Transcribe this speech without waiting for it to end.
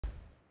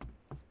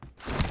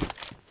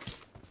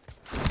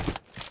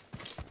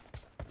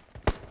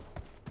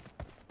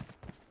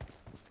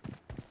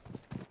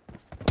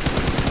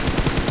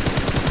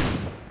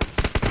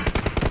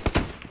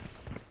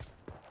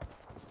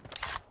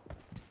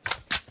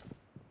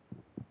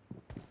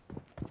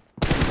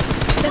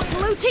The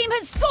blue team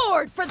has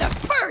scored for the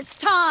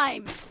first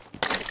time!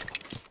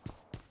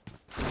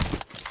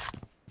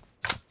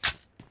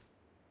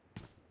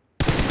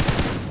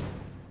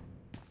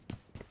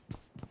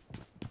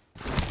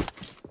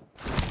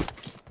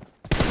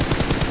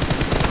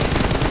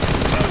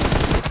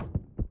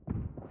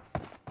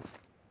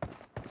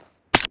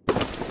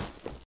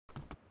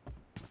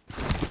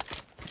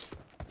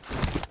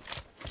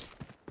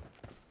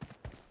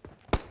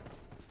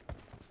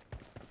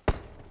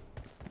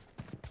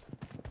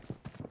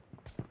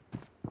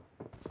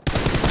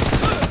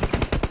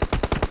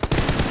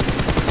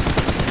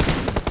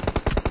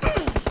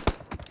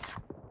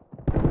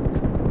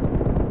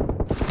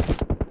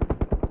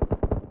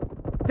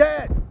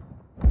 Dead!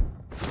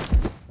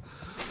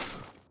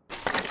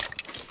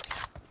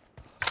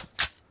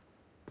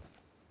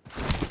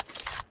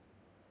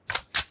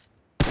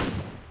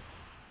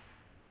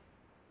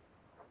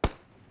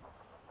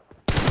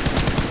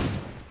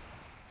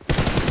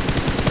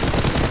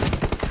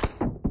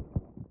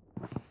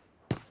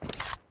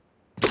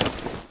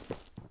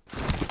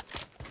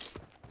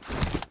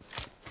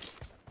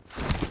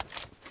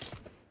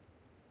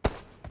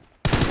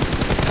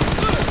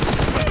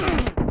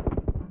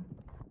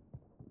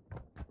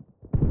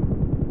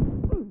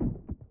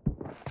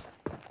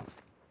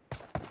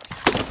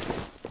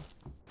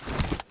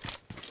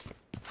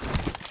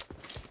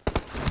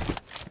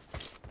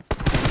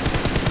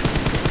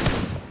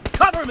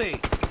 Cover me!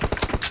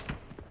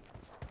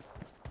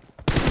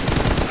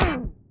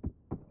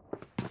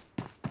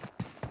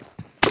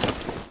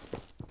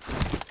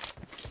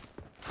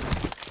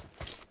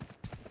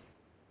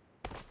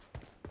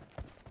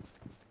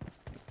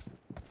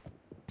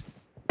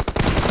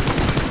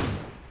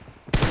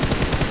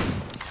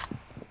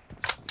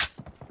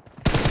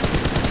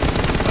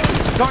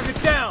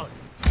 Target down!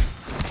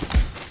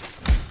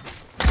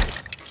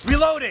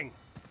 Reloading!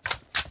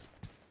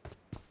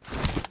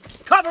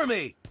 Cover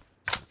me!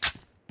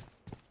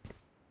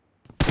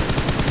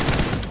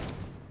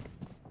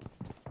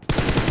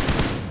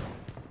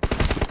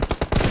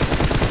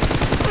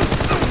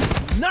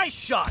 Nice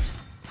shot!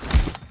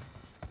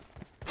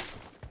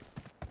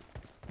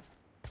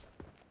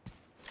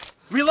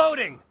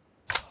 Reloading!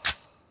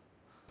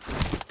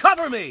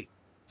 Cover me!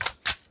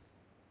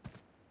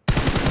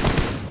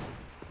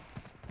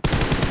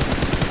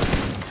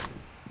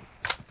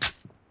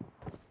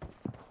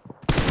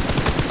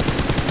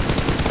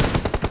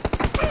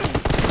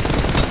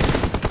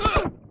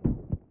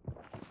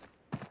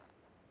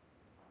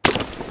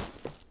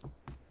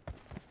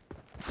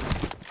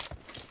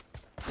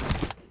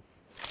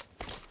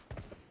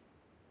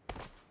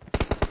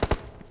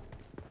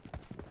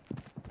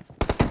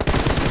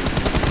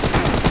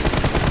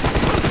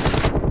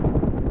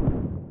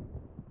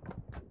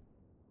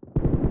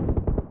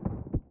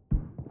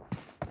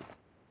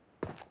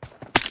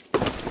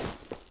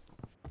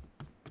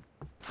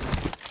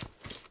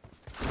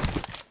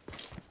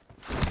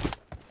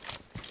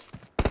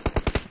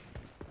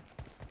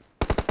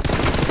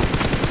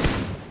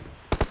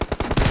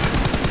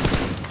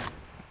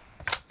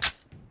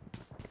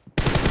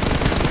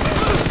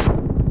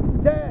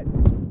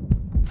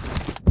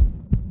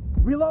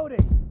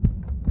 Reloading!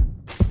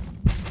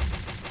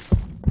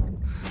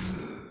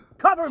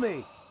 Cover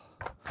me!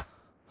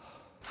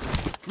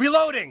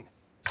 Reloading!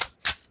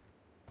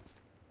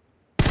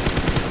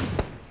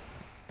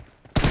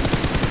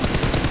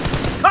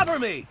 Cover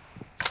me!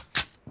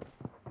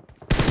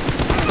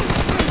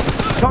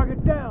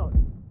 Target down!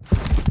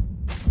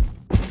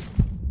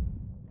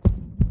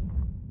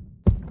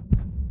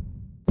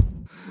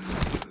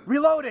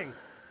 Reloading!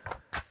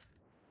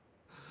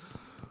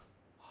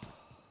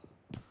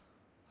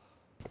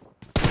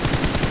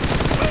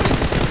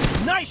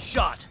 Nice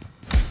shot!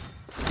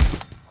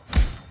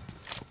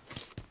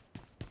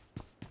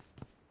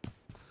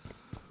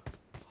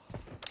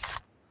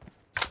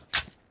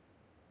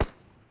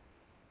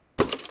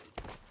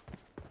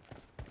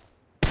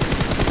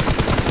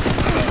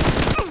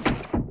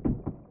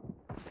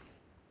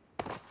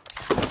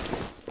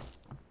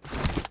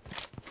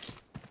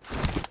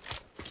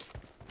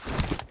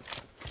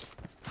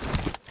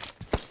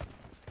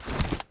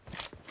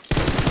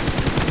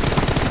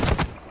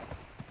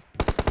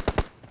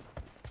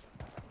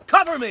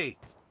 Cover me!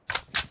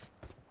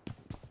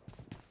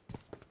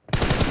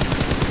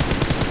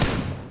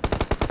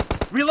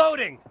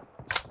 Reloading!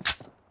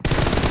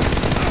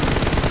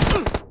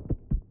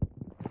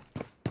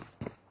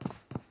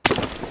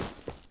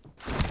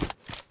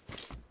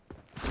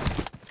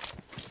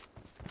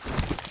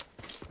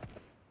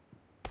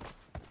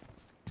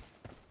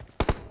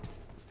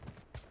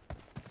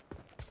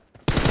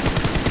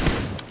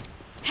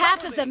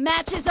 Half of the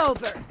match is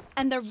over,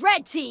 and the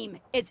red team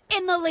is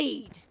in the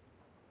lead.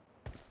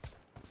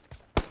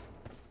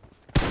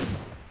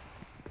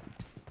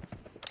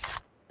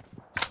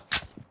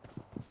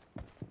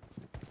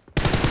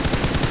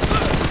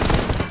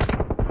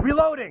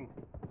 Reloading!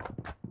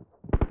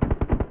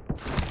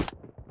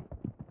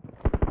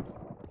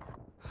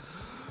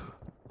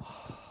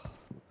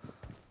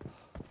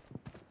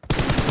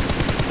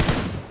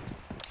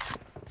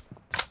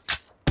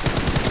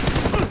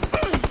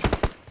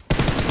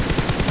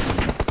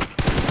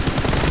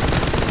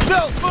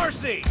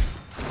 me!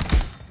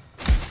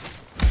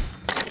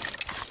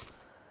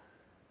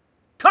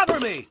 Cover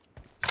me!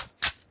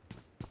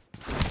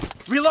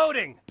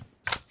 Reloading!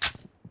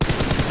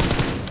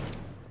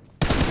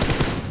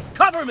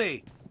 Cover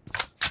me!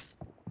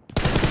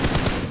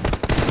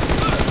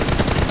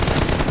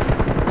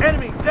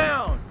 Enemy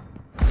down!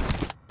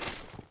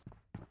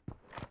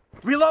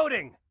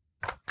 Reloading!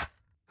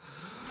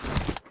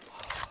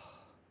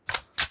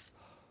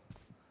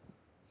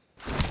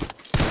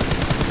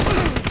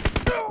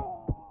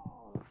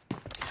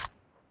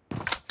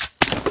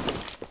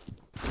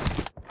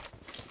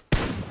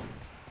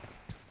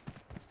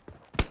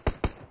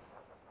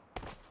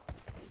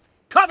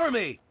 Cover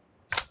me!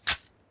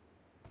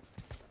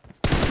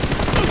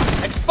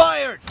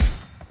 Expired!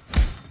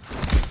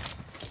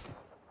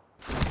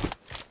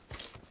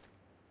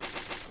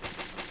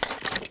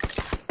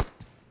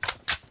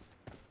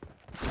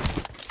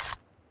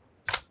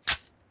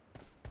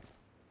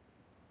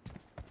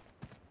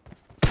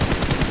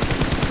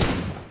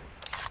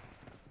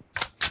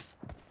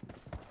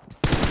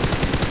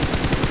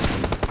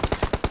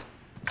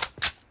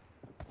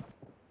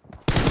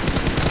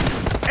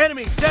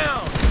 Enemy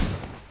down!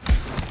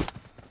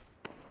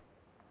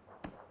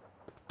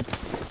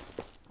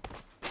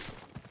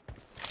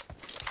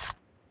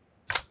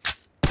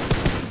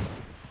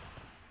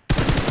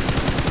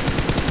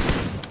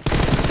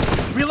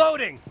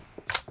 Reloading!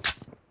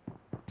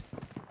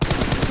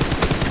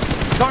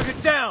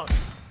 Target down!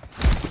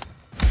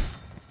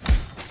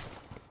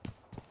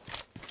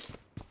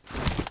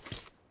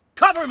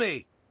 Cover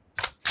me!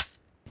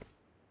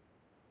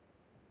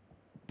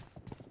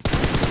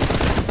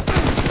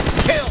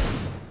 Kill!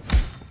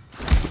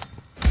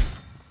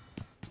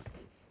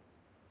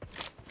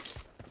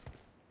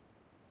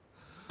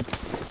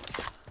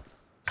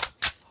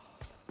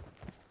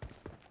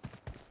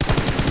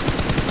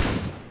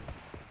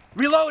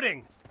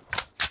 Reloading!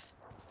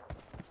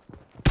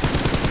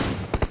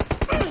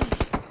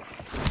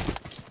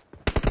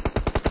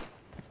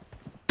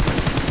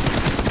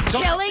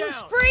 Killing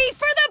spree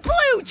for the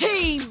blue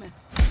team!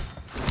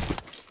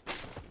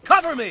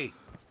 Cover me!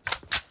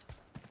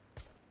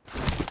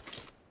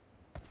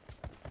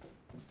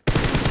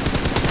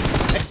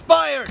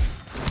 Expired!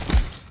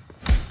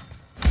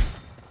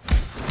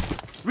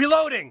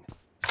 Reloading!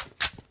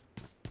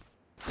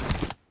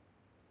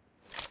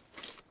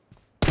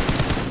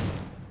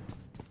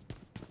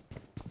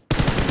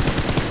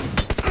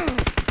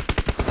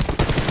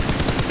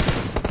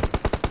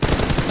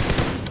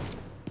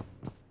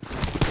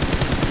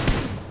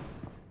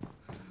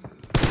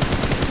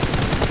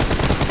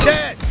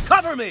 Dead!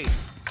 Cover me!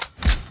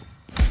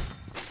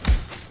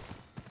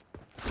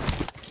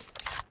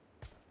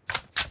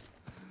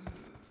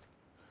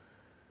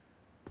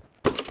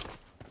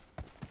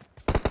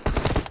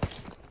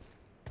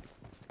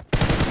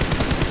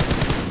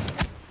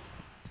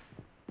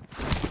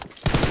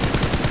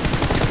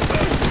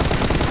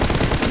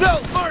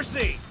 No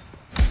mercy!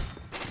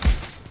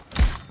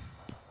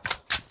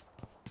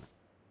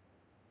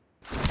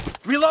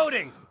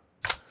 Reloading!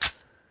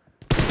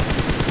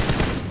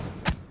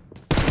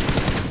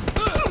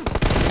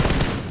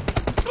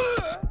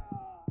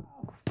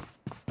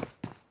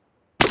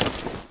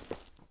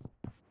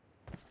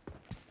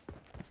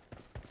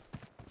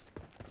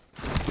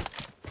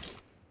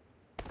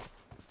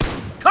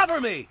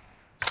 Cover me!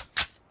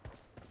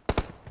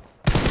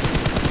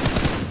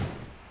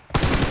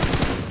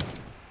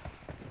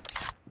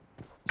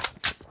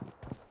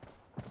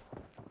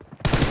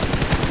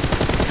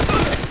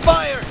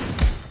 Expired!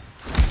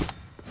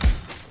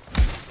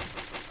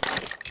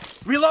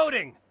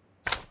 Reloading!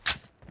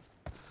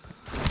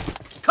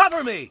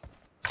 Cover me!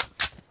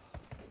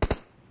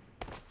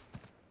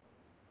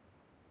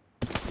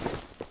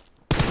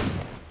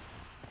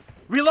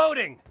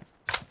 Reloading!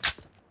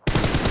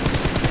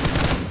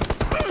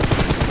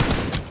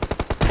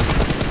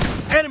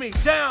 Enemy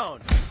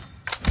down!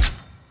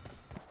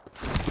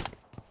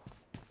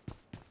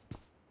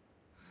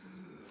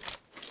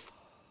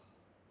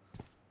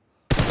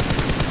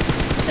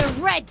 The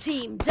red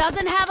team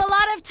doesn't have a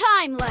lot of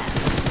time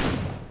left.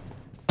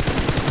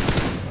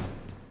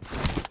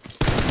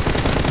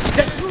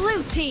 The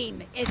blue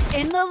team is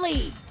in the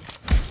lead.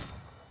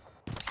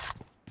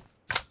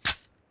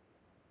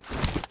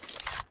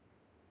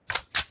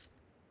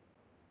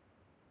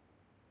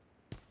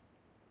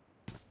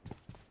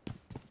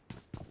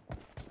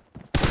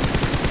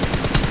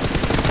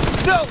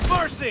 No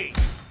mercy!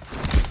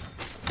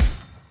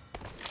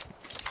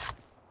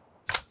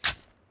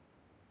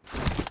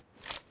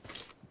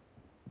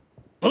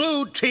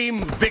 Blue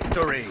team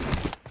victory!